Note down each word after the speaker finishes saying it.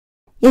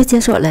又解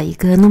锁了一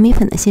个糯米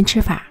粉的新吃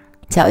法，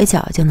搅一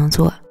搅就能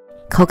做，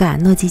口感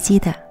糯叽叽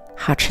的，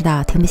好吃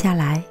到停不下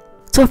来。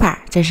做法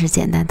真是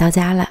简单到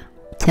家了，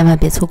千万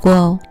别错过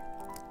哦。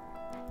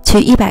取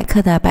100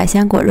克的百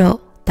香果肉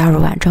倒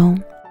入碗中，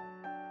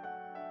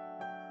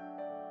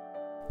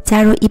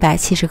加入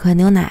170克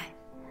牛奶、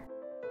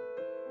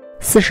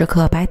40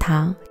克白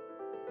糖，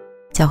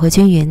搅和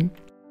均匀。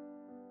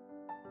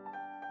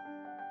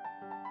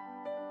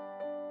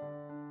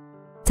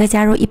再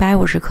加入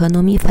150克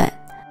糯米粉、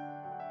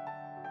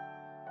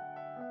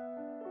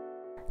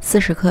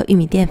40克玉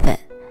米淀粉，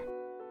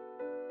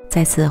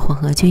再次混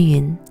合均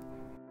匀。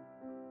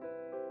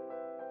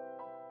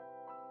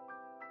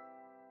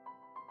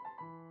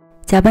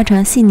搅拌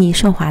成细腻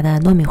顺滑的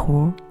糯米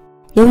糊。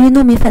由于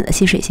糯米粉的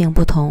吸水性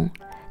不同，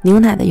牛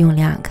奶的用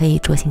量可以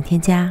酌情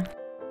添加。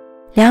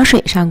凉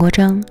水上锅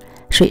蒸，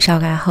水烧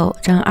开后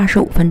蒸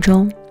25分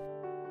钟。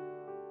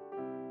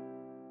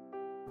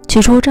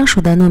取出蒸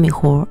熟的糯米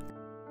糊，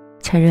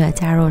趁热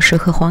加入10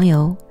克黄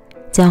油，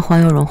将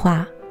黄油融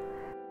化。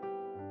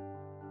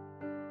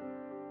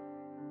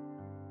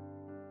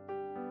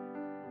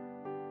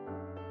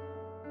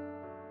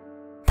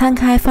摊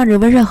开放置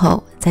温热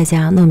后，再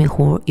将糯米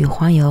糊与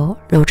黄油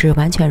揉至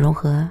完全融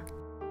合。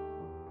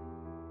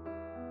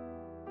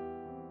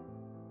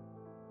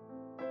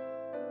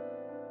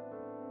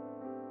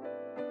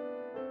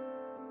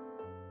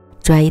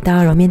转移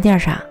到揉面垫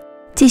上，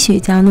继续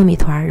将糯米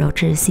团揉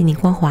至细腻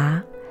光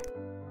滑，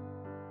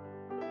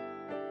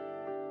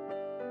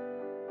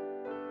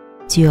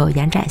具有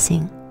延展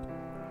性。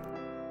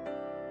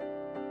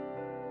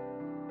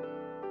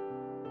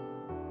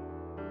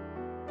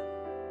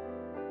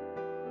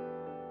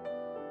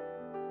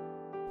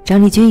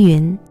整理均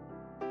匀，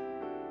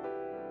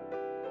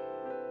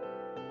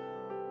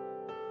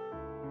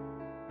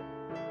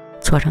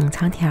搓成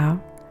长条，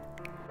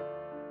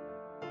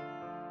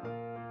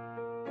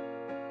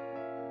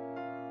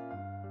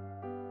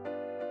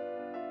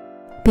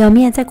表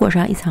面再裹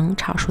上一层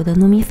炒熟的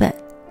糯米粉，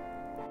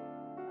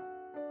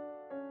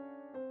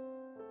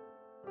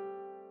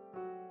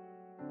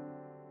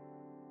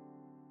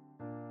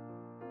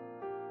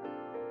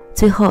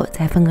最后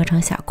再分割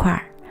成小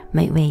块，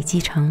美味继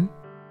承。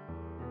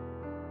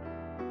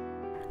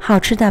好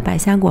吃的百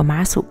香果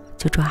麻薯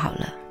就做好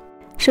了，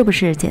是不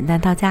是简单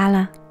到家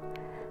了？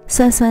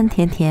酸酸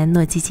甜甜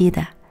糯叽叽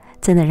的，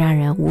真的让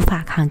人无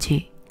法抗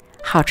拒，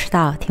好吃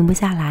到停不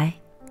下来。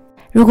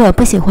如果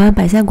不喜欢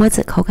百香果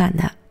籽口感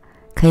的，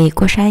可以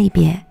过筛一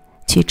遍，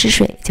去汁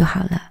水就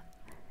好了。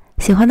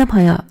喜欢的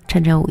朋友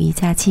趁着5一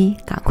假期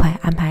赶快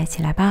安排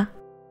起来吧。